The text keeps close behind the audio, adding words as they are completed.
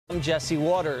I'm Jesse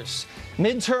Waters.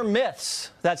 Midterm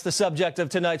myths. That's the subject of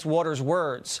tonight's Waters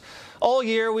Words. All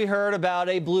year we heard about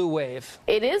a blue wave.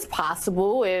 It is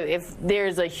possible if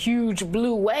there's a huge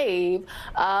blue wave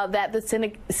that the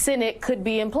Senate could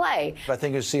be in play. I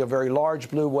think you'll see a very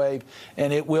large blue wave,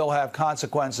 and it will have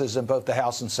consequences in both the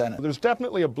House and Senate. There's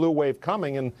definitely a blue wave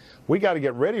coming, and we got to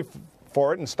get ready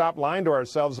for it and stop lying to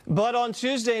ourselves. But on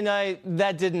Tuesday night,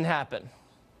 that didn't happen.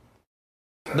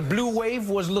 The blue wave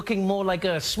was looking more like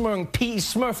a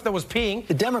Smurf that was peeing.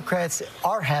 The Democrats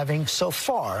are having, so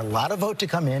far, a lot of vote to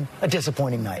come in, a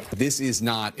disappointing night. This is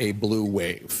not a blue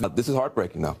wave. This is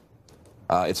heartbreaking, though.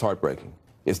 It's heartbreaking.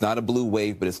 It's not a blue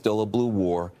wave, but it's still a blue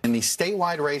war. In these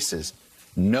statewide races,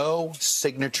 no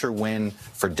signature win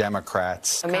for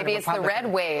Democrats. Maybe it's the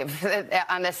red wave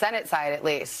on the Senate side, at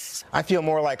least. I feel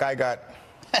more like I got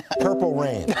purple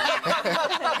rain.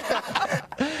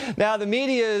 Now, the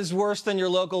media is worse than your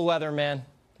local weatherman.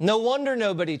 No wonder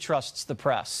nobody trusts the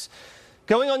press.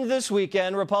 Going on this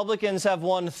weekend, Republicans have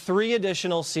won 3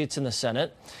 additional seats in the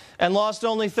Senate and lost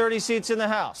only 30 seats in the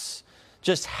House,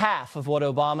 just half of what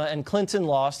Obama and Clinton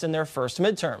lost in their first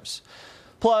midterms.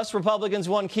 Plus, Republicans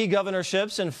won key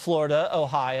governorships in Florida,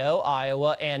 Ohio,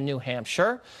 Iowa, and New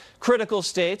Hampshire, critical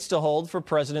states to hold for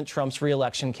President Trump's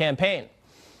re-election campaign.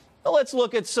 Well, let's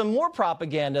look at some more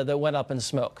propaganda that went up in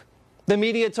smoke. The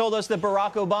media told us that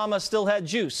Barack Obama still had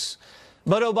juice,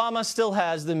 but Obama still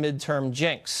has the midterm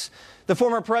jinx. The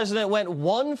former president went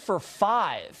 1 for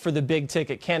 5 for the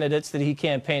big-ticket candidates that he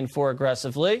campaigned for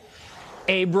aggressively.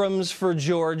 Abrams for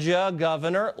Georgia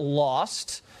governor,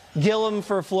 lost. Gillum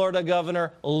for Florida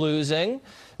governor, losing.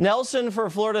 Nelson for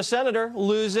Florida senator,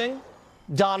 losing.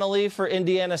 Donnelly for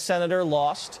Indiana senator,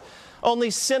 lost. Only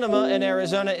Sinema in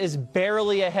Arizona is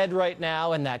barely ahead right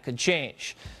now, and that could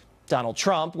change. Donald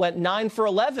Trump went 9 for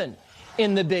 11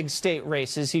 in the big state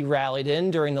races he rallied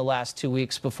in during the last 2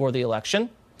 weeks before the election.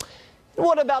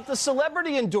 What about the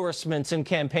celebrity endorsements and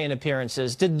campaign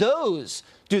appearances? Did those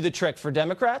do the trick for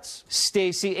Democrats?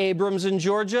 Stacey Abrams in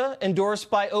Georgia, endorsed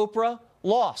by Oprah,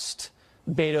 lost.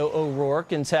 Beto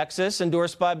O'Rourke in Texas,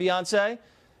 endorsed by Beyonce,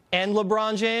 and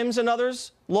LeBron James and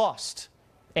others, lost.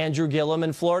 Andrew Gillum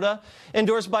in Florida,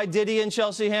 endorsed by Diddy and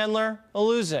Chelsea Handler,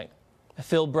 losing.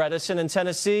 Phil Bredesen in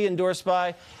Tennessee, endorsed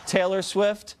by Taylor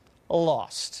Swift,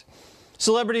 lost.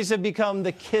 Celebrities have become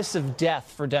the kiss of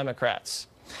death for Democrats.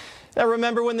 Now,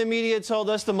 remember when the media told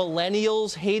us the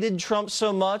millennials hated Trump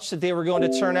so much that they were going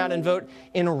to turn out and vote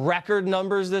in record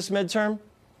numbers this midterm?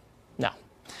 No.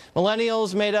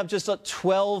 Millennials made up just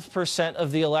 12%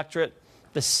 of the electorate,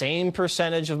 the same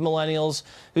percentage of millennials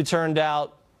who turned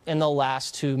out in the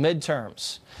last 2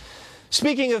 midterms.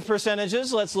 Speaking of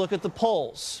percentages, let's look at the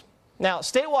polls. Now,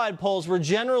 statewide polls were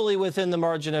generally within the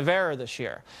margin of error this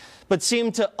year, but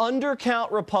seemed to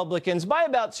undercount Republicans by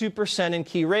about 2% in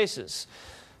key races.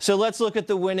 So let's look at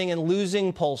the winning and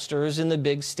losing pollsters in the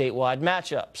big statewide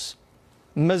matchups.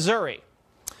 Missouri.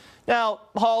 Now,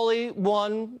 Hawley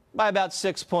won by about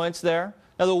 6 points there.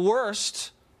 Now, the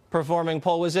worst performing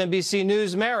poll was NBC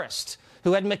News' Marist,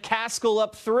 who had McCaskill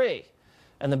up 3.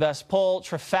 And the best poll,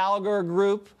 Trafalgar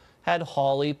Group, had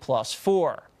Hawley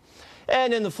 +4.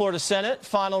 And in the Florida Senate,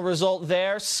 final result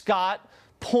there, Scott,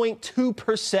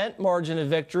 0.2% margin of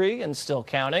victory and still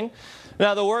counting.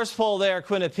 Now, the worst poll there,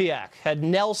 Quinnipiac, had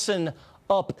Nelson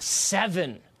up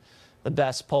 7. The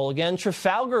best poll again,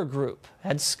 Trafalgar Group,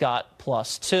 had Scott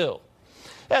 +2.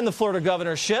 And the Florida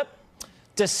governorship,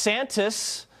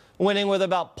 DeSantis winning with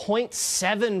about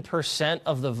 0.7%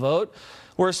 of the vote.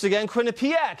 Worst again,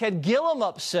 Quinnipiac had Gillum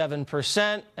up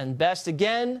 7%, and best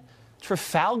again,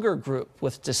 Trafalgar Group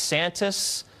with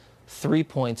DeSantis 3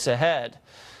 points ahead.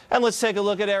 And let's take a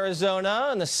look at Arizona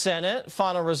and the Senate.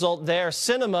 Final result there,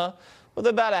 Sinema with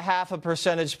about a 0.5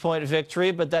 percentage point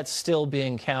victory, but that's still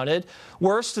being counted.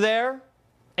 Worst there,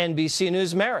 NBC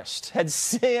News Marist had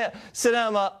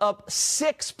Sinema up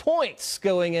 6 points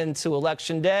going into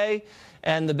Election Day,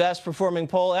 and the best performing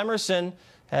poll, Emerson,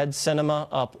 had Sinema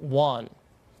up 1.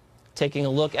 Taking a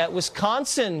look at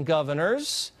Wisconsin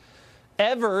governors,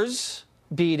 Evers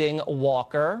beating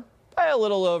Walker by a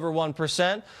little over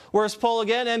 1%. Worst poll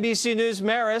again, NBC News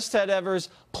Marist had Evers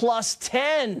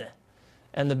 +10.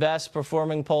 And the best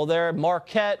performing poll there,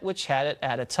 Marquette, which had it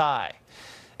at a tie.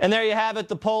 And there you have it.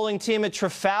 The polling team at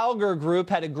Trafalgar Group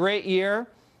had a great year,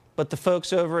 but the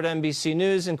folks over at NBC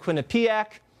News and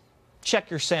Quinnipiac, check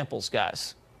your samples,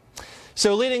 guys.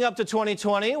 So leading up to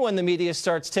 2020, when the media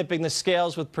starts tipping the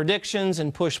scales with predictions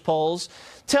and push polls,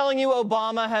 telling you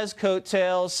Obama has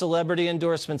coattails, celebrity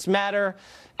endorsements matter,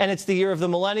 and it's the year of the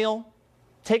millennial,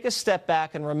 take a step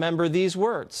back and remember these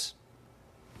words.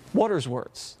 Waters'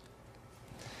 words.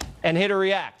 And hit or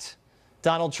react.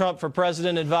 Donald Trump for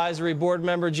President Advisory Board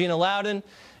member Gina Loudon,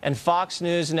 and Fox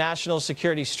News national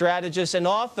security strategist and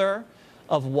author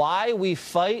of Why We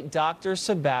Fight, Dr.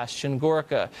 Sebastian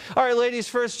Gorka. All right, ladies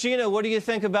first. Gina, what do you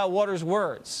think about Waters'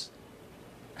 words?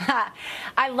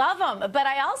 I love them, but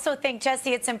I also think,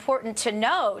 Jesse, it's important to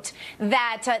note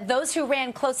that those who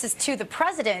ran closest to the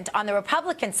president on the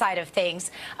Republican side of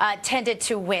things tended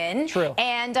to win. True.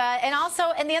 And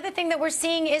the other thing that we're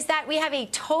seeing is that we have a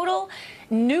total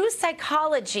new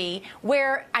psychology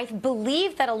where I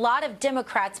believe that a lot of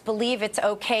Democrats believe it's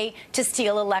okay to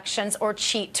steal elections or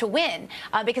cheat to win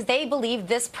because they believe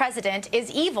this president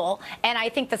is evil. And I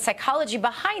think the psychology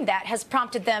behind that has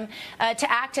prompted them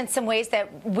to act in some ways that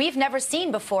we've never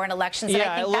seen before in elections. Yeah, and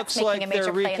I think it looks that's making like a major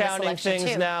they're play in this recounting election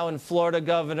things too. now in Florida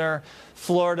governor,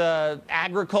 Florida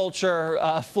agriculture,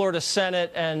 Florida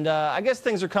Senate, and I guess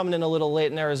things are coming in a little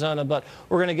late in Arizona, but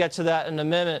we're going to get to that in a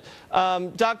minute.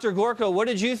 Dr. Gorka, what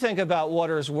did you think about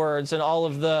Waters' words and all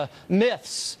of the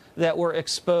myths that were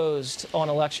exposed on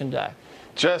Election Day?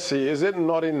 Jesse, is it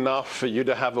not enough for you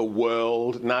to have a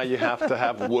world? Now you have to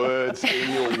have words in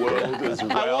your world as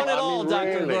well. I want it all,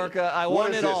 Dr. Really, Gorka. I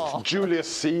want it all. Julius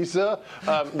Caesar?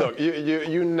 Look,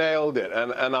 you nailed it.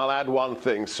 And I'll add one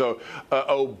thing. So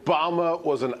Obama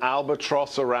was an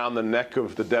albatross around the neck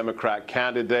of the Democrat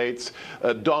candidates.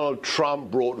 Donald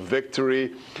Trump brought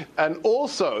victory. And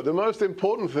also, the most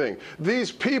important thing,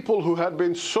 these people who had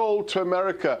been sold to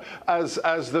America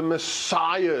as the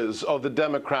messiahs of the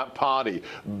Democrat Party,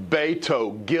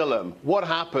 Beto, Gillum, what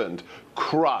happened?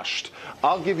 Crushed.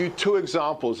 I'll give you two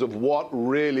examples of what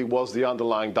really was the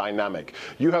underlying dynamic.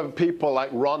 You have people like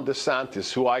Ron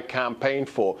DeSantis, who I campaigned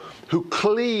for, who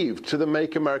cleaved to the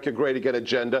Make America Great Again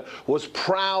agenda, was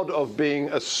proud of being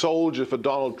a soldier for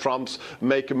Donald Trump's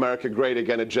Make America Great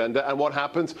Again agenda, and what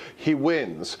happens? He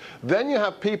wins. Then you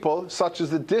have people such as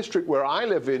the district where I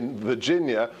live in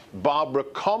Virginia, Barbara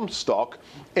Comstock,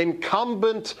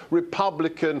 incumbent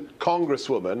Republican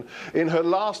congresswoman, in her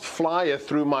last flyer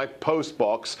through my post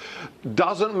box,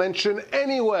 doesn't mention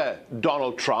anywhere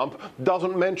Donald Trump,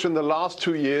 doesn't mention the last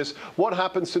 2 years. What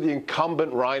happens to the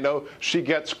incumbent rhino? She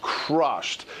gets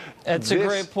crushed. That's a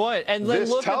great point. And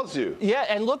this tells you. Yeah,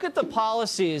 and look at the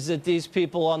policies that these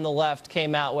people on the left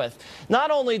came out with. Not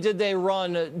only did they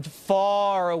run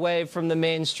far away from the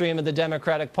mainstream of the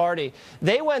Democratic Party,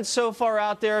 they went so far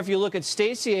out there. If you look at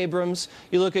Stacey Abrams,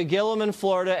 you look at Gillum in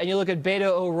Florida, and you look at Beto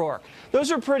O'Rourke.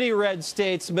 Those are pretty red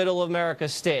states, middle America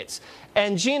states.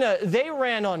 And Gina, they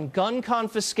ran on gun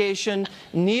confiscation,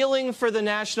 kneeling for the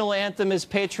national anthem is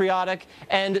patriotic,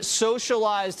 and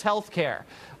socialized health care.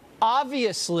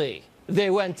 Obviously,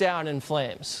 they went down in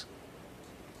flames.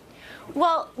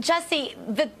 Well, Jesse,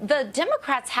 the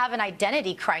Democrats have an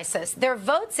identity crisis. Their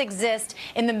votes exist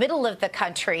in the middle of the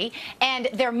country, and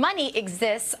their money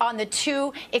exists on the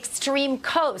two extreme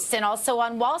coasts and also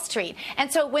on Wall Street. And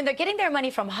so when they're getting their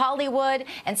money from Hollywood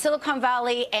and Silicon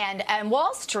Valley and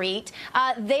Wall Street,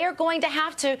 they are going to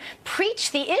have to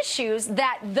preach the issues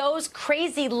that those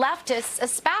crazy leftists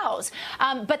espouse.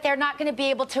 But they're not going to be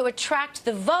able to attract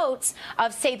the votes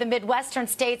of, say, the Midwestern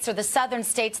states or the southern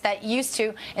states that used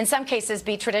to, in some cases,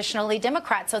 be traditionally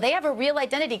Democrat. So they have a real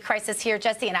identity crisis here,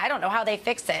 Jesse, and I don't know how they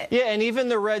fix it. Yeah, and even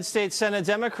the red state Senate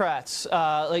Democrats,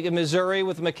 like in Missouri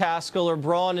with McCaskill or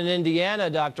Braun, in Indiana,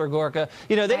 Dr. Gorka,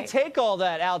 you know, they take all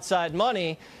that outside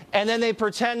money and then they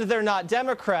pretend they're not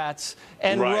Democrats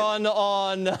and run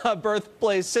on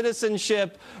birthplace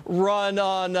citizenship, run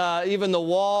on even the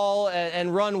wall,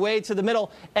 and run way to the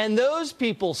middle. And those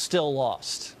people still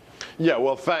lost. Yeah,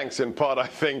 well, thanks in part, I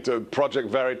think, to Project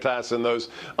Veritas and those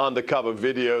undercover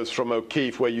videos from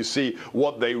O'Keefe where you see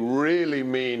what they really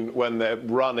mean when they're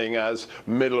running as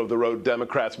middle-of-the-road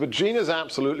Democrats. But Gina's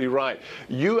absolutely right.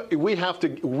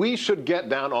 We should get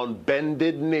down on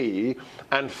bended knee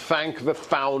and thank the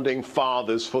founding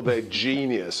fathers for their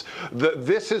genius.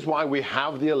 This is why we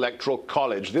have the Electoral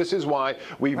College. This is why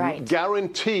we've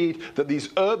guaranteed that these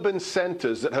urban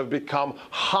centers that have become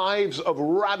hives of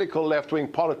radical left-wing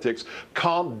politics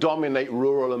can't dominate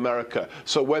rural America.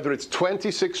 So whether it's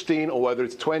 2016 or whether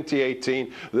it's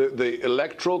 2018, the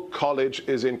Electoral College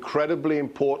is incredibly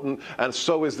important, and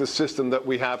so is the system that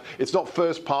we have. It's not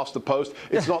first past the post.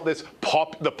 It's not this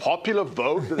the popular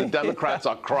vote that the Democrats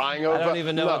are crying over. I don't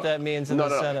even know what that means in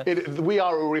the Senate. We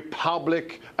are a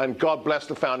republic, and God bless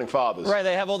the founding fathers. Right,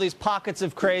 they have all these pockets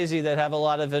of crazy that have a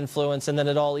lot of influence, and then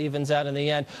it all evens out in the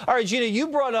end. All right, Gina, you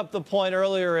brought up the point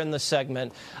earlier in the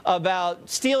segment about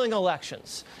stealing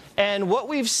elections. And what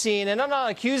we've seen, and I'm not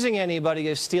accusing anybody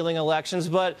of stealing elections,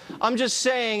 but I'm just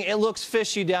saying it looks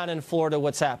fishy down in Florida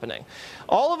what's happening.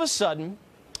 All of a sudden,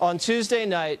 on Tuesday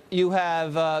night, you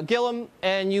have Gillum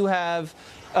and you have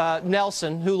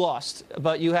Nelson, who lost,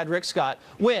 but you had Rick Scott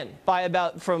win by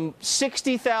about from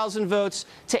 60,000 votes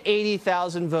to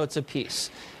 80,000 votes apiece.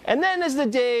 And then as the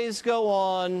days go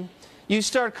on, you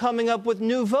start coming up with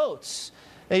new votes.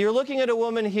 Now you're looking at a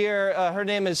woman here, her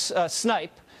name is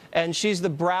Snipe, and she's the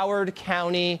Broward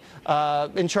County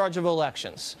in charge of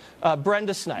elections,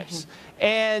 Brenda Snipes.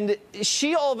 And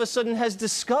she all of a sudden has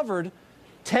discovered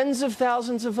tens of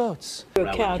thousands of votes.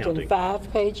 We're counting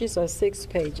 5 pages or 6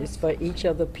 pages for each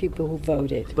of the people who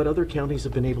voted. But other counties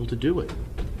have been able to do it.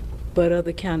 But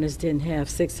other counties didn't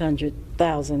have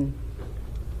 600,000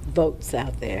 votes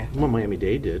out there. Well,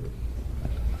 Miami-Dade did.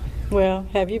 Well,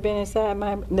 have you been inside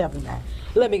Miami? Never mind.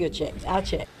 Let me go check. I'll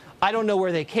check. I don't know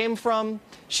where they came from.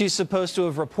 She's supposed to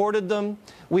have reported them.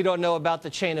 We don't know about the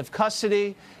chain of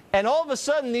custody. And all of a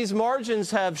sudden, these margins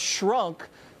have shrunk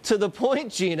to the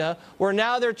point, Gina, where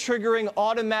now they're triggering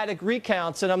automatic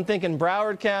recounts. And I'm thinking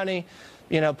Broward County,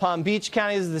 Palm Beach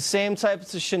County is the same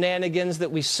types of shenanigans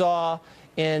that we saw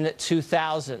in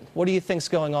 2000. What do you think's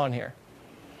going on here?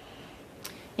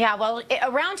 Yeah, well,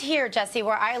 around here, Jesse,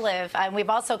 where I live,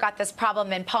 we've also got this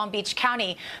problem in Palm Beach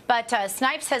County. But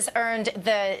Snipes has earned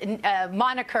the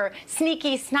moniker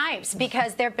Sneaky Snipes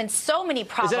because there have been so many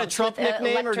problems. Is that a Trump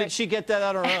nickname, or did she get that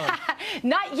on her own?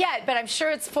 Not yet, but I'm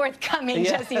sure it's forthcoming,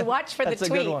 yeah. Jesse. Watch for the That's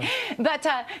tweet. A good one.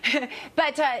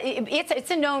 But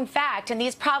it's a known fact, and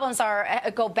these problems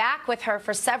go back with her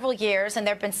for several years, and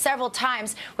there have been several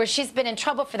times where she's been in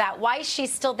trouble for that. Why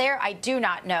she's still there, I do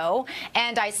not know,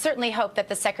 and I certainly hope that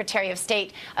the Secretary of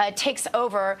State takes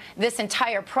over this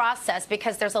entire process,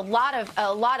 because there's a lot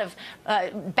of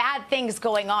bad things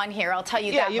going on here. I'll tell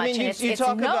you that much. And it's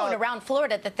known around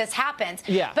Florida that this happens.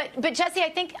 Yeah. But Jesse, I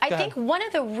think one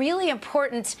of the really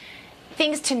important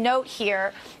things to note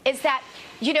here is that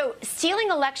stealing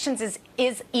elections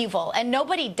is evil, and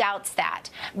nobody doubts that.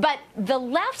 But the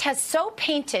left has so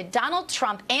painted Donald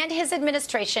Trump and his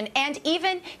administration and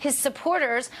even his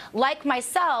supporters, like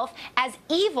myself, as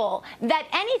evil, that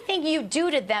anything you do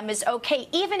to them is okay,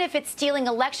 even if it's stealing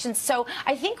elections. So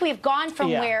I think we've gone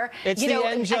from where, it's the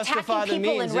end justify the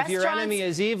means. If your enemy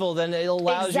is evil, then it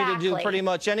allows you to do pretty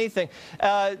much anything.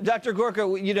 Dr.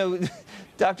 Gorka,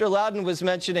 Dr. Loudon was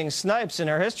mentioning Snipes in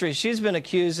her history. She's been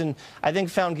accused and I think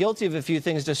found guilty of a few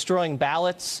things: destroying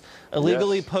ballots,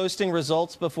 illegally posting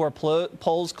results before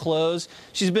polls close.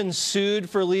 She's been sued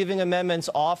for leaving amendments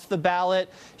off the ballot.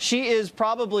 She is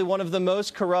probably one of the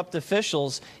most corrupt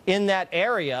officials in that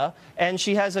area, and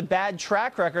she has a bad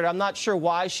track record. I'm not sure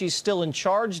why she's still in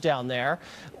charge down there.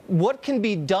 What can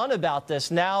be done about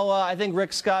this? Now, I think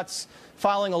Rick Scott's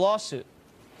filing a lawsuit.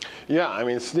 Yeah, I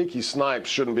mean, Sneaky Snipes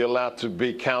shouldn't be allowed to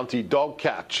be county dog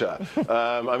catcher.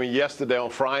 I mean, yesterday on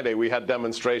Friday, we had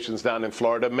demonstrations down in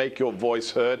Florida. Make your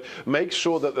voice heard. Make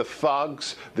sure that the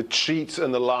thugs, the cheats,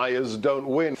 and the liars don't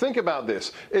win. Think about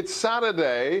this. It's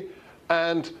Saturday,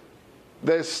 and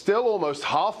there's still almost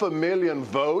 500,000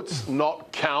 votes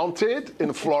not counted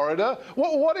in Florida.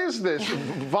 What is this,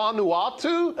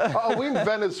 Vanuatu? Are we in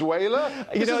Venezuela?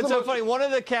 It's so funny. One of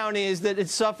the counties that it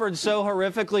suffered so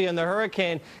horrifically in the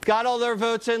hurricane got all their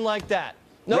votes in like that.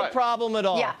 No problem at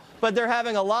all. Yeah. But they're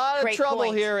having a lot of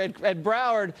trouble here at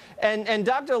Broward. And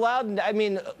Dr. Loudon, I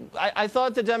mean, I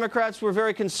thought the Democrats were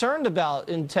very concerned about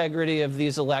integrity of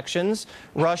these elections,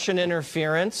 Russian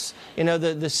interference,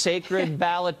 the sacred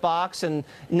ballot box. And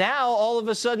now, all of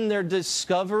a sudden, they're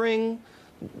discovering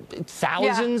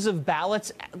thousands of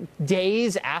ballots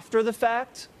days after the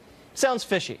fact. Sounds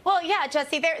fishy. Well, yeah,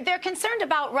 Jesse, they're concerned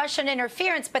about Russian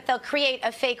interference, but they'll create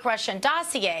a fake Russian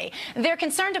dossier. They're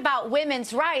concerned about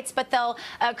women's rights, but they'll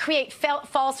create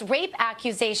false rape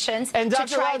accusations to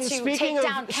try to take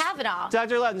down Kavanaugh.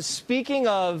 Dr. Loudon, speaking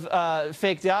of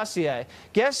fake dossier,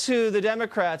 guess who the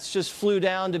Democrats just flew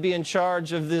down to be in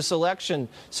charge of this election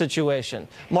situation?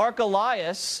 Mark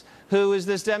Elias, who is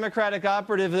this Democratic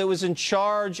operative that was in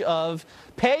charge of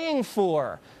paying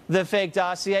for the fake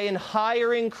dossier and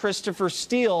hiring Christopher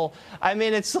Steele. I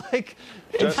mean, it's like,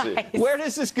 where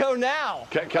does this go now?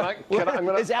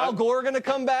 Is Al Gore going to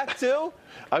come back too?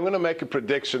 I'm going to make a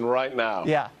prediction right now.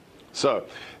 Yeah. So,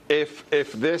 if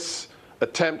this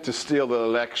attempt to steal the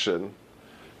election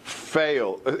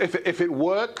if it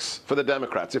works for the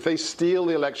Democrats, if they steal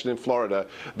the election in Florida,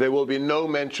 there will be no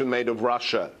mention made of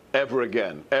Russia ever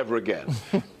again, ever again.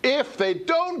 If they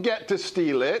don't get to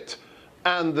steal it,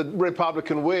 and the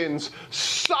Republican wins,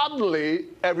 suddenly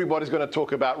everybody's going to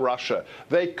talk about Russia.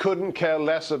 They couldn't care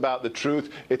less about the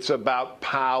truth. It's about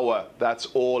power. That's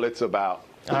all it's about.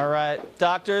 All right.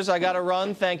 Doctors, I got to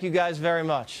run. Thank you guys very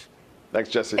much. Thanks,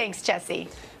 Jesse. Thanks, Jesse.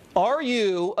 Are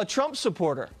you a Trump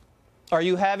supporter? Are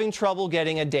you having trouble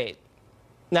getting a date?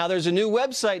 Now, there's a new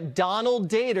website, Donald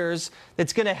Daters,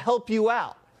 that's going to help you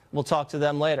out. We'll talk to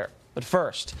them later. But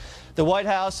first, the White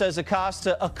House says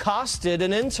Acosta accosted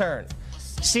an intern.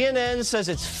 CNN says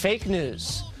it's fake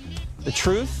news. The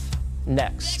truth,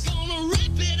 next.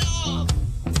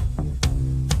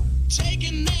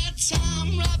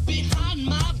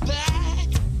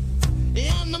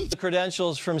 The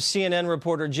credentials from CNN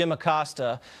reporter Jim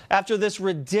Acosta after this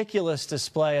ridiculous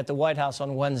display at the White House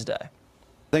on Wednesday.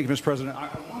 Thank you, Mr. President. I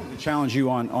wanted to challenge you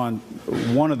on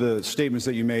one of the statements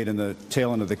that you made in the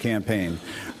tail end of the campaign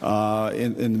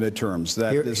in the midterms.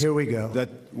 That here we go.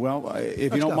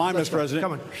 If you don't mind, Mr.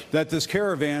 President, that this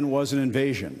caravan was an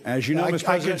invasion. As you know, Mr. President,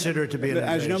 I consider it to be an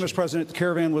invasion. As you know, Mr. President, the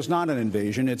caravan was not an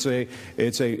invasion. It's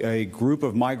a group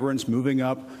of migrants moving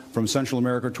up from Central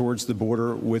America towards the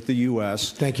border with the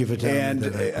U.S. Thank you for telling me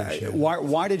that.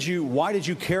 Why did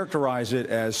you characterize it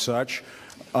as such?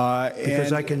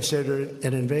 Because I consider it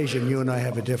an invasion. You and I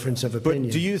have a difference of opinion.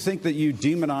 But do you think that you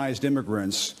demonized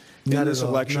immigrants in this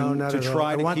election to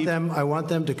try to keep them? I want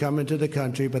them to come into the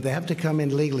country, but they have to come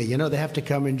in legally. You know, they have to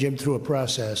come in, Jim, through a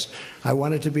process. I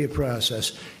want it to be a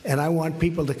process, and I want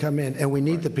people to come in, and we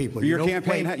need the people. Your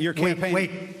campaign.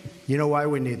 Wait. You know why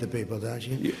we need the people, don't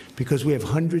you? Because we have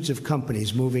hundreds of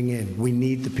companies moving in. We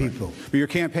need the people. But your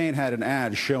campaign had an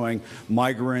ad showing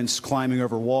migrants climbing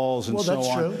over walls and so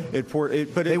on. That's true.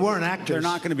 But they weren't actors. They're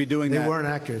not going to be doing that. They weren't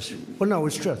actors. Well, no,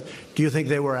 it's true. Do you think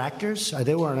they were actors?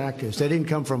 They weren't actors. They didn't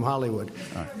come from Hollywood.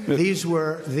 Right. These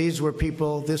were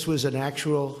people. This was an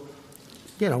actual,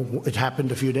 it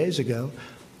happened a few days ago.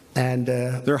 And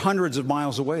they're hundreds of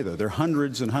miles away, though. They're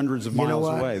hundreds and hundreds of miles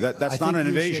away. That's not an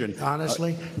invasion.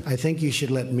 Honestly, I think you should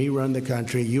let me run the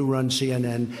country. You run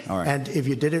CNN. All right. And if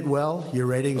you did it well, your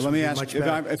ratings would be much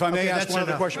better. If I may ask one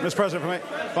other question, Mr. President,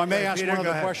 if I may ask one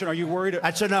other question, are you worried?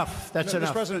 That's enough. That's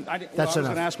enough. Mr. President, that's enough. I was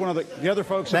going to ask one of the other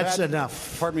folks. That's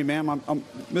enough. Pardon me, ma'am.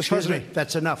 Mr. President,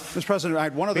 that's enough. Mr. President, I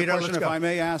had one other question, if I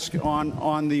may ask,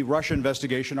 on the Russia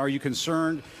investigation. Are you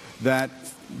concerned that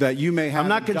you may have? I'm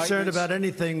not concerned about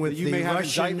anything with the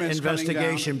Russian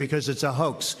investigation because it's a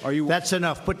hoax. That's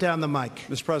enough. Put down the mic.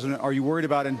 Mr. President, are you worried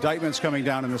about indictments coming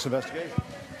down in this investigation?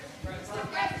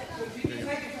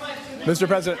 Mr.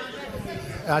 President.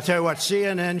 I'll tell you what,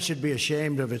 CNN should be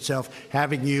ashamed of itself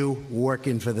having you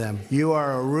working for them. You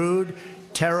are a rude,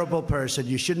 terrible person.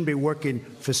 You shouldn't be working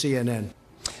for CNN.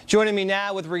 Joining me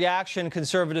now with reaction,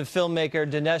 conservative filmmaker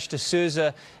Dinesh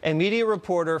D'Souza and media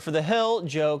reporter for The Hill,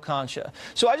 Joe Concha.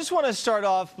 So I just want to start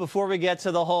off before we get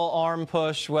to the whole arm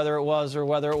push, whether it was or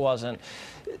whether it wasn't.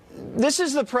 This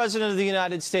is the President of the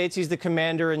United States. He's the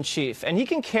commander-in-chief, and he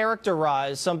can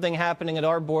characterize something happening at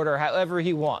our border however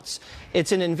he wants.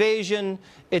 It's an invasion,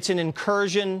 it's an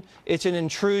incursion, it's an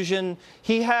intrusion.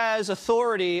 He has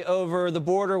authority over the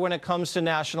border when it comes to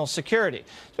national security.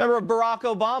 Remember Barack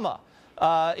Obama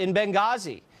in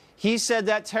Benghazi? He said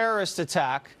that terrorist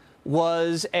attack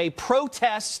was a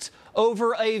protest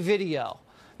over a video.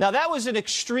 Now, that was an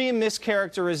extreme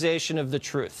mischaracterization of the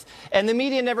truth, and the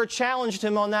media never challenged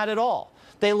him on that at all.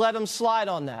 They let him slide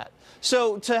on that.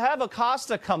 So to have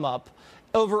Acosta come up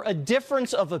over a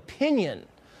difference of opinion,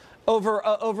 over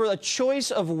a choice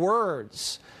of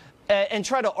words, and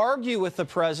try to argue with the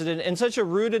president in such a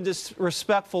rude and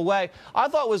disrespectful way, I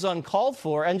thought was uncalled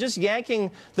for. And just yanking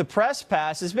the press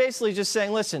pass is basically just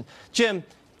saying, listen, Jim,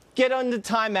 get on the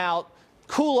timeout,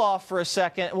 cool off for a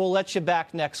second, and we'll let you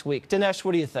back next week. Dinesh,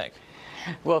 what do you think?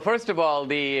 Well, first of all,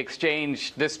 the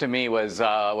exchange, this to me was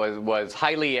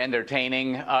highly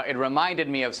entertaining. It reminded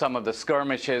me of some of the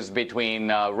skirmishes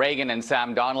between Reagan and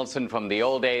Sam Donaldson from the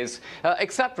old days,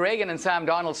 except Reagan and Sam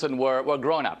Donaldson were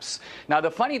grown-ups. Now, the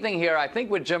funny thing here, I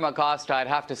think with Jim Acosta, I'd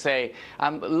have to say,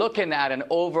 I'm looking at an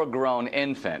overgrown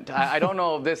infant. I don't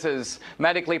know if this is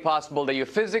medically possible that you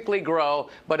physically grow,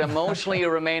 but emotionally you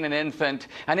remain an infant,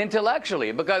 and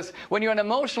intellectually, because when you're an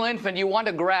emotional infant, you want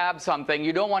to grab something,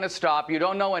 you don't want to stop, you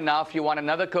don't know enough, you want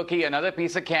another cookie, another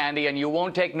piece of candy, and you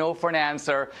won't take no for an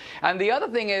answer. And the other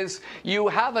thing is, you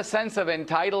have a sense of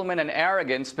entitlement and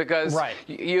arrogance because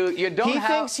you don't have... He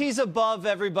thinks he's above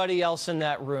everybody else in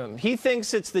that room. He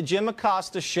thinks it's the Jim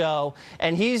Acosta show,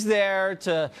 and he's there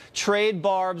to trade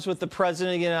barbs with the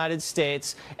President of the United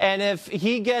States. And if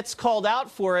he gets called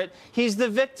out for it, he's the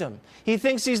victim. He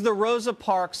thinks he's the Rosa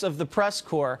Parks of the press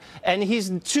corps, and he's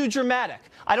too dramatic.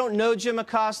 I don't know Jim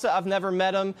Acosta. I've never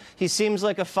met him. He seems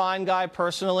like a fine guy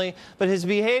personally, but his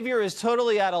behavior is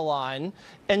totally out of line.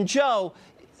 And Joe,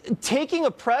 taking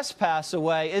a press pass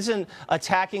away isn't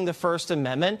attacking the First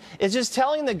Amendment. It's just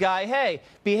telling the guy, hey,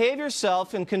 behave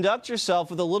yourself and conduct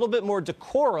yourself with a little bit more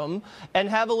decorum and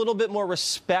have a little bit more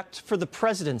respect for the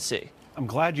presidency. I'm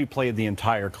glad you played the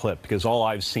entire clip because all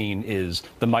I've seen is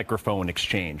the microphone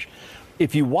exchange.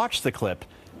 If you watch the clip,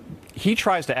 he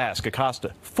tries to ask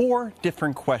Acosta 4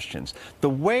 different questions. The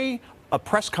way a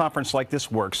press conference like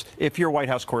this works, if you're a White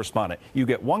House correspondent, you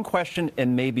get one question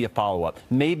and maybe a follow-up,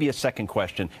 maybe a second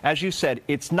question. As you said,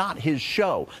 it's not his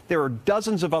show. There are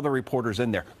dozens of other reporters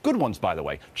in there. Good ones, by the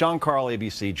way. John Carl,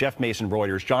 ABC, Jeff Mason,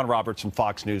 Reuters, John Robertson,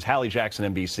 Fox News, Hallie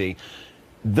Jackson, NBC.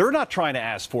 They're not trying to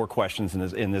ask 4 questions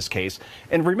in this case.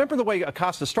 And remember the way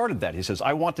Acosta started that. He says,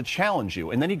 I want to challenge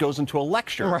you. And then he goes into a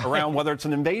lecture around whether it's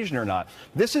an invasion or not.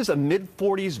 This is a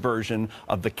mid-40s version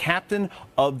of the captain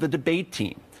of the debate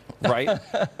team. Right?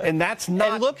 And that's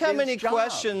not. And look how his many job.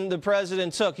 questions the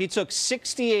president took. He took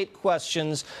 68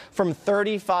 questions from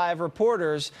 35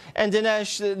 reporters. And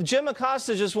Dinesh, Jim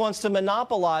Acosta just wants to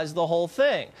monopolize the whole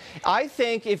thing. I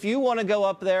think if you want to go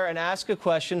up there and ask a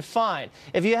question, fine.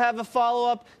 If you have a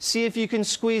follow-up, see if you can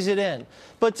squeeze it in.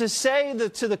 But to say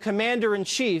to the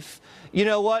commander-in-chief, you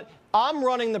know what? I'm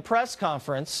running the press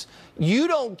conference. You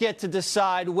don't get to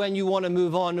decide when you want to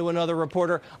move on to another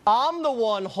reporter. I'm the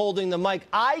one holding the mic.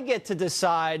 I get to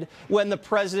decide when the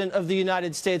president of the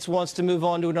United States wants to move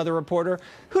on to another reporter.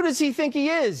 Who does he think he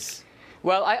is?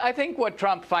 Well, I think what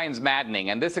Trump finds maddening,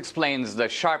 and this explains the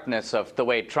sharpness of the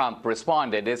way Trump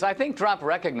responded, is I think Trump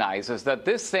recognizes that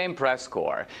this same press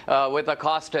corps, with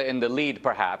Acosta in the lead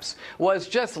perhaps, was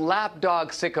just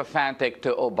lapdog sycophantic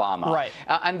to Obama. Right.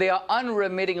 And they are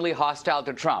unremittingly hostile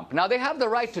to Trump. Now, they have the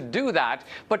right to do that,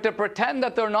 but to pretend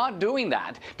that they're not doing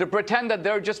that, to pretend that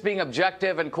they're just being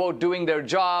objective and, quote, doing their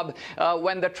job,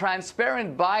 when the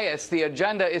transparent bias, the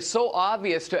agenda is so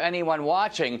obvious to anyone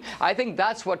watching, I think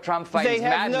that's what Trump finds They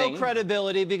have maddening. no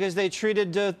credibility because they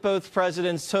treated both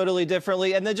presidents totally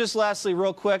differently. And then just lastly,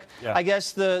 real quick, I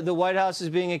guess the White House is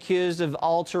being accused of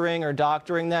altering or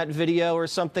doctoring that video or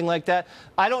something like that.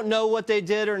 I don't know what they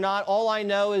did or not. All I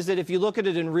know is that if you look at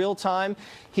it in real time,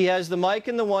 he has the mic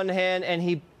in the one hand and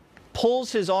he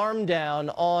pulls his arm down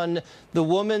on the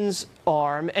woman's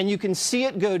arm, and you can see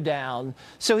it go down.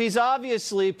 So he's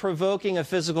obviously provoking a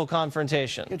physical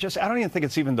confrontation. I don't even think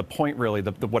it's even the point, really,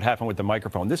 what happened with the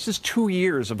microphone. This is 2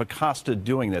 years of Acosta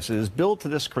doing this. It is built to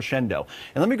this crescendo.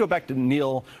 And let me go back to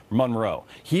Neil Monroe.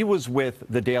 He was with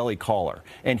the Daily Caller,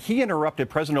 and he interrupted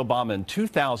President Obama in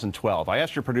 2012. I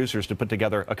asked your producers to put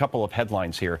together a couple of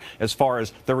headlines here as far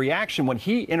as the reaction when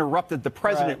he interrupted the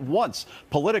president once.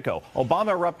 Politico,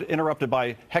 Obama interrupted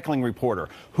by heckling reporter.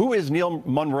 Who is Neil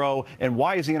Monroe, and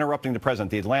why is he interrupting the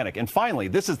president? The Atlantic. And finally,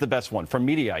 this is the best one from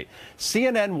Mediaite.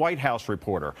 CNN White House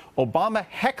reporter. Obama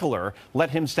heckler let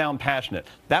him sound passionate.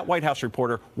 That White House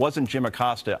reporter wasn't Jim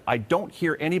Acosta. I don't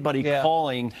hear anybody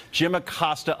calling Jim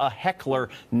Acosta a heckler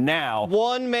now.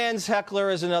 One man's heckler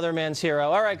is another man's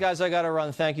hero. All right, guys, I got to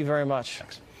run. Thank you very much.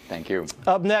 Thanks. Thank you.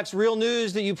 Up next, real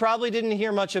news that you probably didn't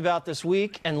hear much about this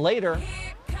week. And later,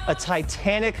 a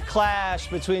titanic clash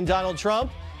between Donald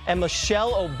Trump and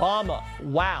Michelle Obama.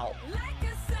 Wow.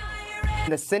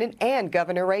 The Senate and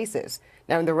governor races.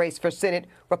 Now in the race for Senate,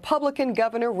 Republican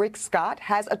Governor Rick Scott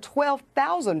has a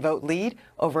 12,000 vote lead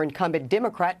over incumbent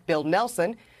Democrat Bill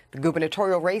Nelson. The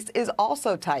gubernatorial race is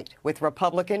also tight, with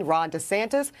Republican Ron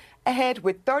DeSantis ahead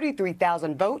with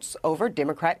 33,000 votes over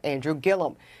Democrat Andrew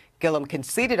Gillum. Gillum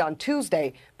conceded on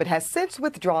Tuesday, but has since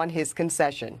withdrawn his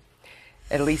concession.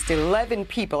 At least 11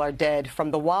 people are dead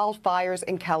from the wildfires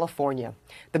in California.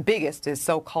 The biggest is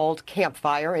so-called Camp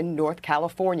Fire in North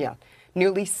California.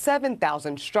 Nearly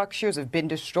 7,000 structures have been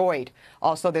destroyed.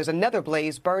 Also, there's another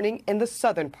blaze burning in the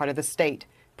southern part of the state.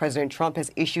 President Trump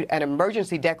has issued an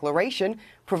emergency declaration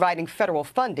providing federal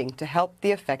funding to help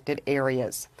the affected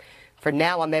areas. For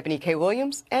now, I'm Ebony K.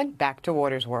 Williams, and back to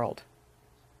Waters World.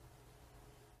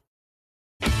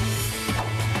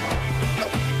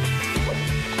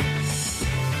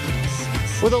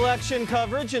 With election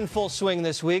coverage in full swing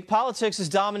this week, politics has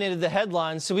dominated the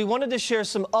headlines, so we wanted to share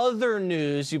some other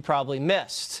news you probably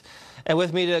missed. And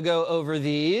with me to go over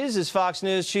these is Fox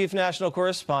News Chief National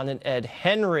Correspondent Ed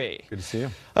Henry. Good to see you.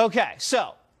 Okay,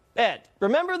 so, Ed,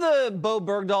 remember the Bo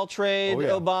Bergdahl trade?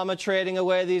 Obama trading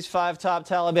away these 5 top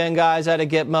Taliban guys out of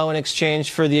Gitmo in exchange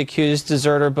for the accused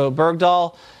deserter Bo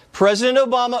Bergdahl? President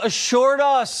Obama assured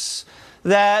us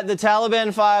that the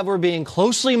Taliban 5 were being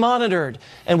closely monitored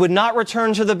and would not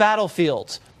return to the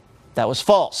battlefield. That was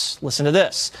false. Listen to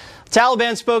this.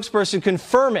 Taliban spokesperson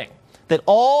confirming that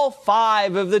all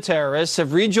 5 of the terrorists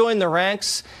have rejoined the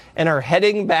ranks and are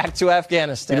heading back to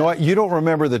Afghanistan. You know what? You don't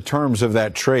remember the terms of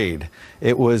that trade.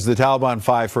 It was the Taliban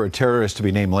 5 for a terrorist to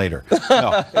be named later.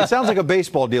 No, it sounds like a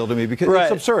baseball deal to me because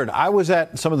it's absurd. I was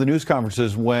at some of the news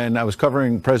conferences when I was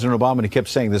covering President Obama, and he kept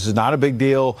saying this is not a big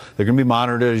deal. They're going to be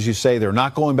monitored, as you say. They're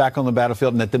not going back on the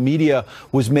battlefield, and that the media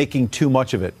was making too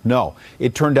much of it. No,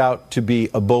 it turned out to be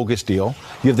a bogus deal.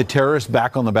 You have the terrorists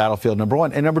back on the battlefield, number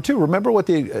one. And number two, remember what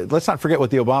let's not forget what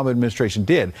the Obama administration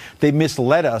did. They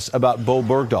misled us about Bo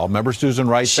Bergdahl. Remember Susan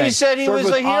Rice saying she said he was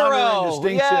a hero.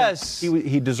 Yes.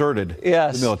 He deserted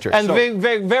the military. And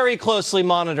very closely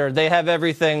monitored. They have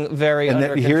everything very under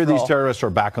control. Here these terrorists are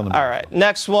back on the battlefield. All right.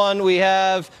 Next one, we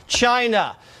have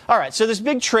China. All right, so this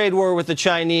big trade war with the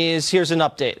Chinese, here's an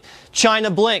update.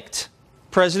 China blinked.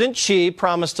 President Xi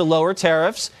promised to lower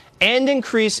tariffs and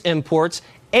increase imports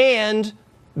and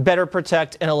better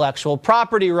protect intellectual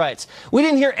property rights. We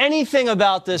didn't hear anything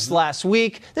about this last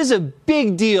week. This is a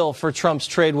big deal for Trump's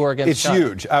trade war against China. It's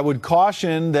huge. I would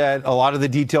caution that a lot of the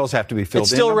details have to be filled in.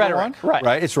 It's still rhetoric.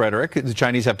 Right, it's rhetoric. The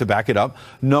Chinese have to back it up.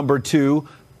 Number two,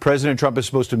 President Trump is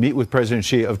supposed to meet with President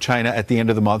Xi of China at the end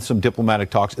of the month, some diplomatic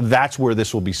talks. That's where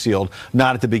this will be sealed,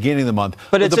 not at the beginning of the month.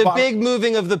 But it's a big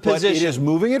moving of the position. But it is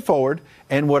moving it forward.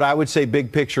 And what I would say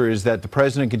big picture is that the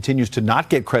president continues to not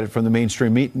get credit from the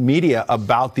mainstream media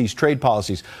about these trade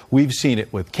policies. We've seen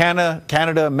it with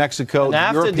Canada, Mexico, the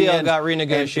NAFTA Europeans, deal got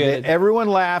renegotiated. And everyone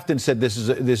laughed and said this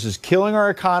is killing our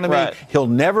economy. Right. He'll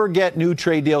never get new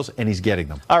trade deals, and he's getting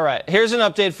them. All right. Here's an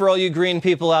update for all you green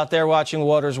people out there watching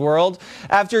Waters World.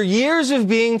 After years of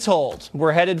being told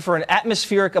we're headed for an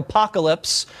atmospheric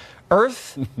apocalypse,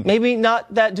 Earth maybe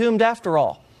not that doomed after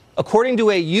all. According to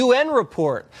a UN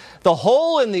report, the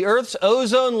hole in the Earth's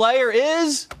ozone layer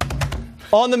is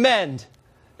on the mend,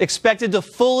 expected to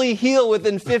fully heal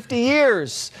within 50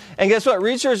 years. And guess what?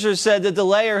 Researchers said that the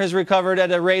layer has recovered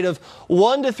at a rate of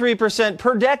 1 to 3%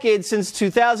 per decade since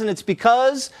 2000. It's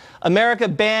because America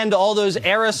banned all those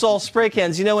aerosol spray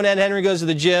cans. You know when Ed Henry goes to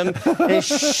the gym, and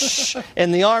shh,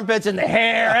 in the armpits and the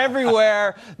hair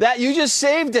everywhere. That you just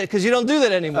saved it because you don't do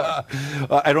that anymore.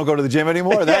 I don't go to the gym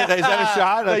anymore. Is that a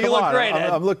shot? No, you look great, Ed.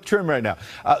 I'm looking trim right now.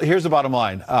 Here's the bottom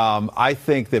line. I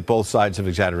think that both sides have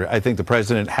exaggerated. I think the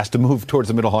president has to move towards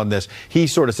the middle on this. He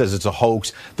sort of says it's a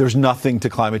hoax. There's nothing to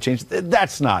climate change.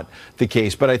 That's not the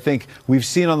case. But I think we've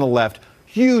seen on the left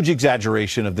huge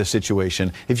exaggeration of the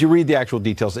situation. If you read the actual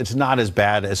details, it's not as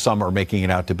bad as some are making it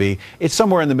out to be. It's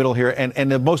somewhere in the middle here. And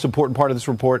the most important part of this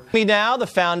report. Now, the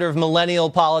founder of Millennial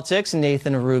Politics,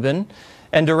 Nathan Rubin,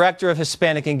 and director of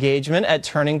Hispanic Engagement at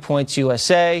Turning Points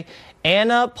USA,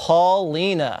 Anna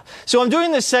Paulina. So I'm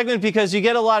doing this segment because you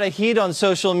get a lot of heat on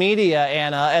social media,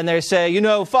 Anna, and they say, you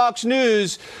know, Fox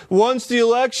News, once the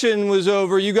election was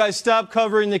over, you guys stopped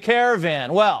covering the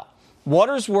caravan. Well,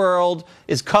 Waters World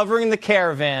is covering the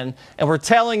caravan, and we're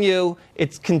telling you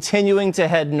it's continuing to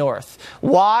head north.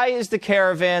 Why is the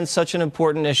caravan such an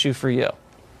important issue for you?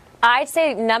 I'd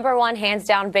say number one, hands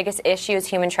down, biggest issue is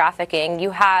human trafficking. You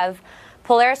have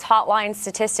Polaris Hotline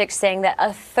statistics saying that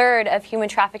a third of human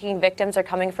trafficking victims are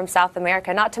coming from South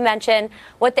America, not to mention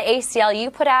what the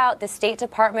ACLU put out, the State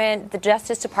Department, the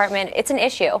Justice Department. It's an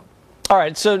issue. All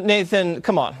right, so Nathan,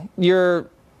 come on. You're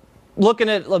looking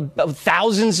at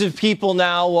thousands of people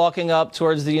now walking up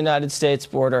towards the United States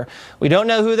border. We don't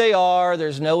know who they are.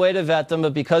 There's no way to vet them.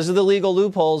 But because of the legal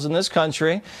loopholes in this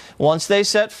country, once they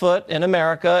set foot in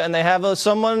America and they have a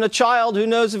child who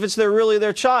knows if it's really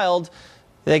their child,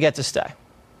 they get to stay.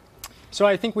 So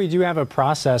I think we do have a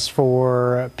process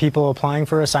for people applying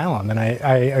for asylum, and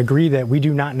I agree that we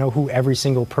do not know who every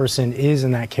single person is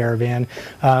in that caravan.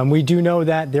 We do know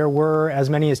that there were as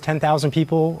many as 10,000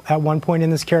 people at one point in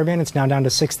this caravan. It's now down to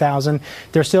 6,000.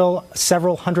 They're still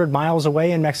several hundred miles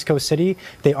away in Mexico City.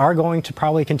 They are going to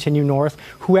probably continue north.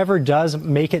 Whoever does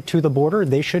make it to the border,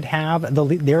 they should have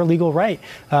their legal right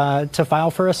to file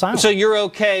for asylum. So you're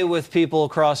okay with people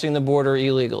crossing the border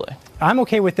illegally? I'm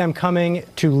okay with them coming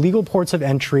to legal ports of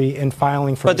entry and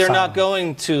filing for asylum. But they're not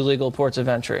going to legal ports of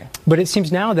entry. But it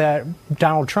seems now that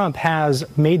Donald Trump has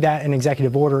made that an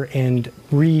executive order and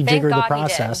rejiggered the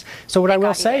process. So what I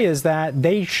will say is that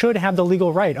they should have the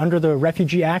legal right. Under the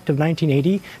Refugee Act of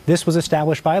 1980, this was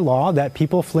established by law that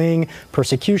people fleeing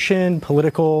persecution,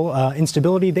 political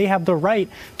instability, they have the right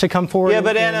to come forward. Yeah,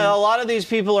 but Anna, a lot of these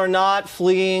people are not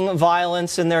fleeing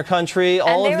violence in their country.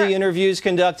 All of the interviews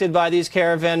conducted by these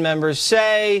caravan members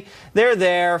say they're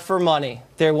there for money.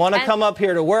 They want to come up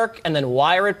here to work and then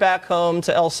wire it back home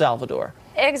to El Salvador.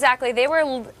 Exactly. They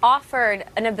were offered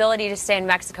an ability to stay in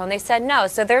Mexico, and they said no.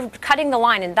 So they're cutting the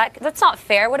line, and that's not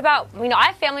fair. What about, I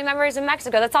have family members in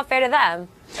Mexico. That's not fair to them.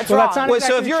 That's wrong. That's not Wait,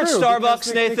 exactly so if you're true, at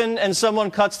Starbucks, Nathan, and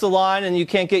someone cuts the line and you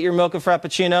can't get your mocha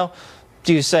frappuccino,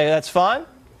 do you say that's fine?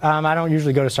 I don't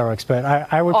usually go to Starbucks, but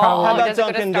I would probably... How about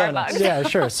Dunkin' Donuts? Yeah,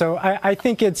 sure. So I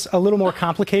think it's a little more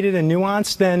complicated and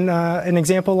nuanced than an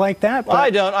example like that. But...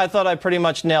 I don't. I thought I pretty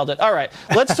much nailed it. All right.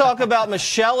 Let's talk about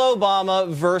Michelle Obama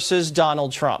versus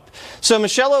Donald Trump. So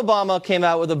Michelle Obama came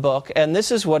out with a book, and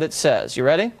this is what it says. You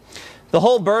ready? The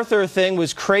whole birther thing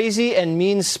was crazy and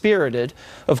mean-spirited.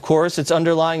 Of course, its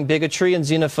underlying bigotry and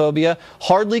xenophobia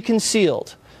hardly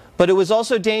concealed. But it was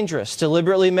also dangerous,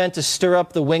 deliberately meant to stir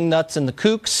up the wingnuts and the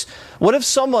kooks. What if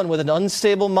someone with an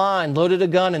unstable mind loaded a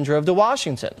gun and drove to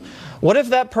Washington? What if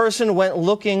that person went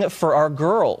looking for our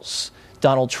girls?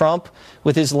 Donald Trump,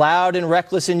 with his loud and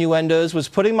reckless innuendos, was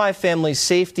putting my family's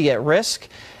safety at risk,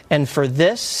 and for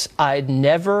this, I'd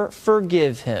never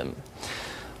forgive him.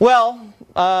 Well,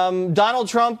 Donald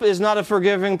Trump is not a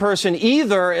forgiving person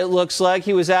either, it looks like.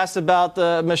 He was asked about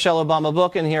the Michelle Obama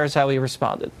book, and here's how he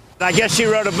responded. I guess she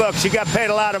wrote a book. She got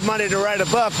paid a lot of money to write a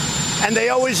book, and they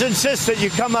always insist that you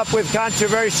come up with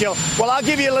controversial. Well, I'll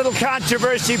give you a little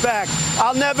controversy back.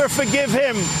 I'll never forgive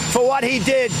him for what he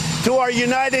did to our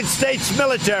United States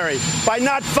military by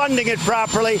not funding it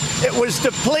properly. It was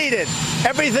depleted.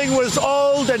 Everything was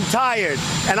old and tired,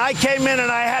 and I came in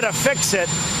and I had to fix it,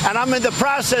 and I'm in the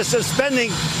process of spending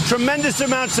tremendous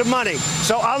amounts of money.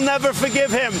 So I'll never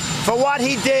forgive him for what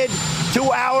he did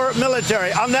to our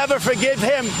military. I'll never forgive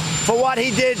him for what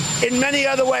he did in many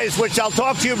other ways, which I'll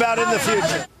talk to you about in the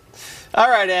future. All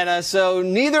right, Anna, so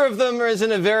neither of them is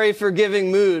in a very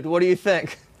forgiving mood. What do you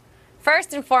think?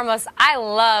 First and foremost, I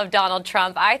love Donald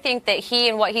Trump. I think that he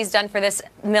and what he's done for this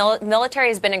military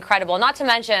has been incredible. Not to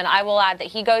mention, I will add that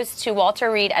he goes to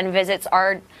Walter Reed and visits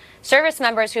our service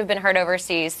members who have been hurt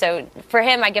overseas. So for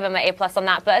him, I give him an A+ on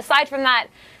that. But aside from that,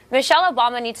 Michelle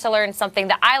Obama needs to learn something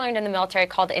that I learned in the military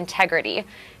called integrity.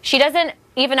 She doesn't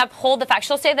even uphold the fact.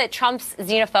 She'll say that Trump's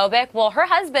xenophobic. Well, her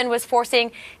husband was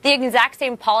forcing the exact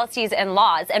same policies and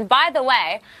laws. And by the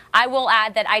way, I will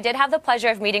add that I did have the pleasure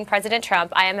of meeting President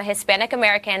Trump. I am a Hispanic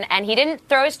American, and he didn't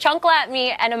throw his chunkla at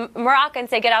me and a maraca and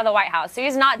say, get out of the White House. So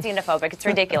he's not xenophobic. It's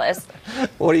ridiculous.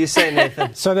 What do you say,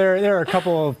 Nathan? So there are a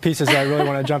couple of pieces that I really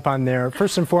want to jump on there.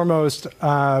 First and foremost,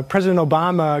 President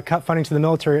Obama cut funding to the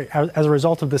military as a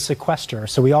result of the sequester.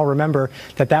 So we all remember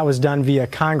that that was done via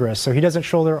Congress. So he doesn't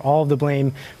shoulder all of the blame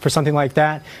for something like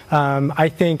that. I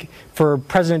think for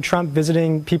President Trump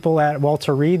visiting people at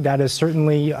Walter Reed, that is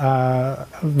certainly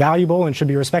valuable and should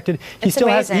be respected. He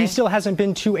still hasn't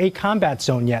been to a combat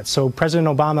zone yet. So President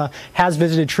Obama has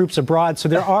visited troops abroad. So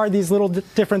there are these little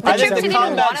different things. I think the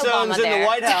combat zones in the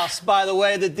White House, by the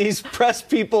way, that these press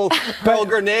people hurl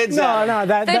grenades at. No,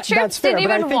 that's fair.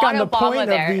 But I think on the point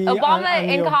there. of the Obama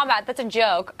in combat, that's a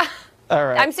joke. All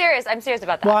right. I'm serious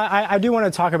about that. Well, I do want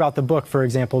to talk about the book, for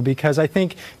example, because I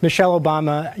think Michelle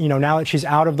Obama, now that she's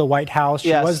out of the White House,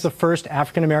 she was the first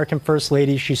African-American first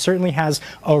lady. She certainly has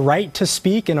a right to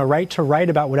speak and a right to write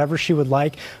about whatever she would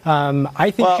like.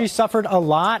 I think she suffered a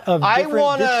lot of different I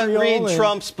want to read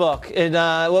Trump's book.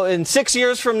 In 6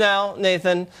 years from now,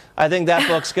 Nathan, I think that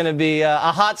book's going to be a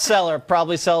hot seller,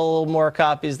 probably sell a little more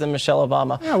copies than Michelle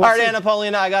Obama. Yeah, all right, Anna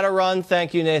Paulina, I got to run.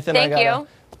 Thank you, Nathan. Thank you.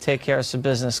 Take care of some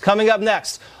business. Coming up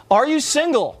next, are you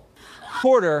single?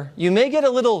 Porter, you may get a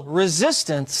little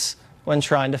resistance when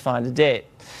trying to find a date.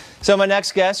 So my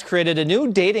next guest created a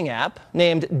new dating app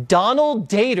named Donald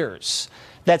Daters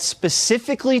that's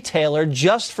specifically tailored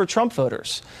just for Trump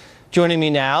voters. Joining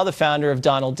me now, the founder of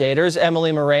Donald Daters,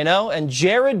 Emily Moreno, and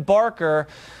Jared Barker,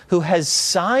 who has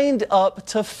signed up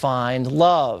to find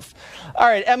love. All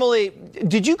right, Emily,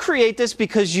 did you create this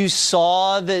because you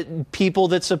saw that people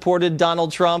that supported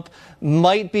Donald Trump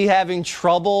might be having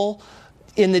trouble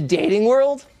in the dating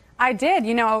world? I did.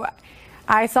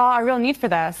 I saw a real need for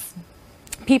this.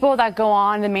 People that go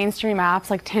on the mainstream apps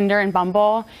like Tinder and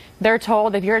Bumble, they're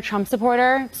told if you're a Trump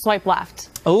supporter, swipe left.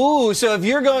 Oh, so if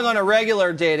you're going on a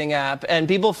regular dating app and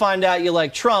people find out you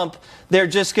like Trump, they're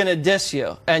just going to diss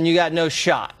you and you got no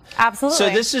shot.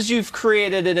 Absolutely. So you've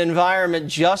created an environment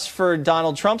just for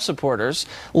Donald Trump supporters,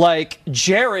 like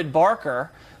Jared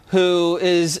Barker, who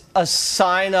is a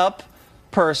sign-up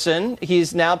person.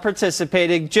 He's now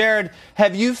participating. Jared,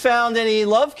 have you found any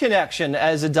love connection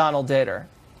as a Donald Dater?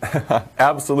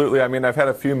 Absolutely. I mean, I've had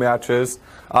a few matches.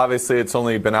 Obviously, it's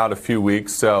only been out a few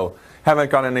weeks, so haven't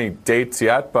gone on any dates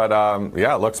yet, but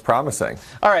yeah, it looks promising.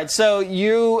 All right, so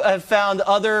you have found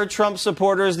other Trump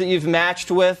supporters that you've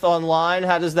matched with online.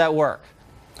 How does that work?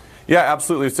 Yeah,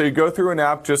 absolutely. So you go through an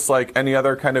app just like any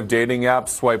other kind of dating app,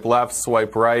 swipe left,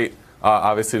 swipe right,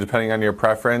 obviously depending on your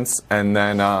preference. And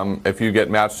then if you get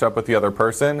matched up with the other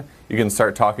person, you can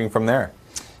start talking from there.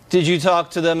 Did you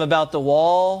talk to them about the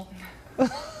wall?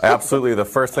 Absolutely. The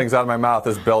first things out of my mouth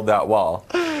is build that wall.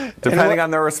 Depending on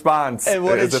their response. And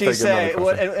what did she say?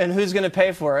 And who's going to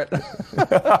pay for it? But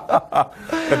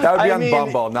that would be on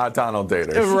Bumble, not Donald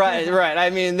Daters. Right. I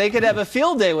mean, they could have a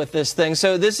field day with this thing.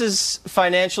 So this is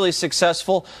financially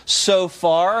successful so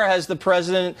far. Has the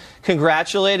president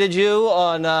congratulated you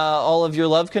on all of your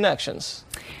love connections?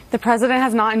 The president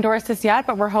has not endorsed this yet,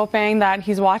 but we're hoping that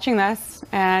he's watching this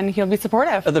and he'll be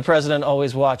supportive. The president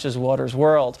always watches Water's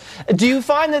World. Do you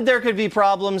find that there could be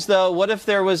problems, though? What if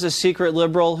there was a secret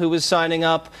liberal who was signing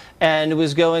up and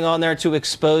was going on there to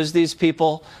expose these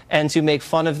people and to make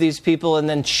fun of these people and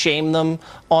then shame them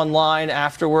online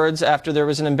afterwards, after there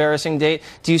was an embarrassing date?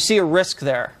 Do you see a risk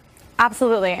there?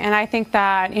 Absolutely. And I think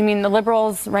that, I mean, the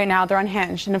liberals right now, they're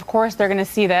unhinged. And of course, they're going to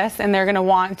see this and they're going to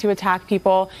want to attack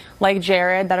people like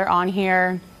Jared that are on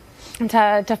here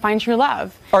to find true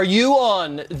love. Are you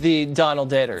on the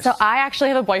Donald Daters? So I actually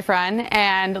have a boyfriend,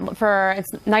 and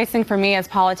it's nice thing for me as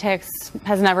politics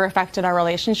has never affected our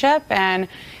relationship. And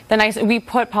we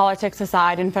put politics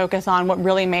aside and focus on what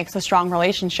really makes a strong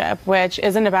relationship, which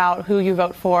isn't about who you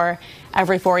vote for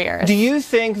every 4 years. Do you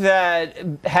think that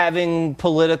having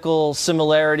political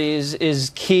similarities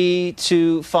is key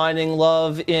to finding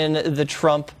love in the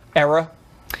Trump era?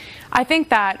 I think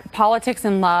that politics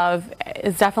and love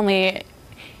is definitely,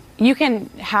 you can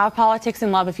have politics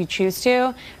and love if you choose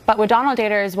to, but with Donald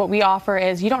Daters, what we offer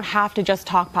is you don't have to just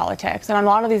talk politics. And on a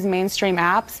lot of these mainstream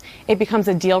apps, it becomes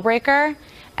a deal breaker.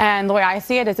 And the way I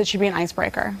see it is it should be an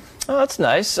icebreaker. Oh, that's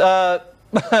nice. Jared,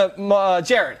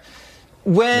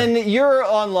 when you're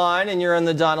online and you're in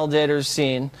the Donald Daters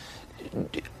scene,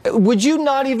 would you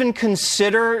not even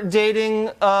consider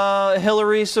dating a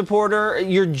Hillary supporter?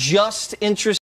 You're just interested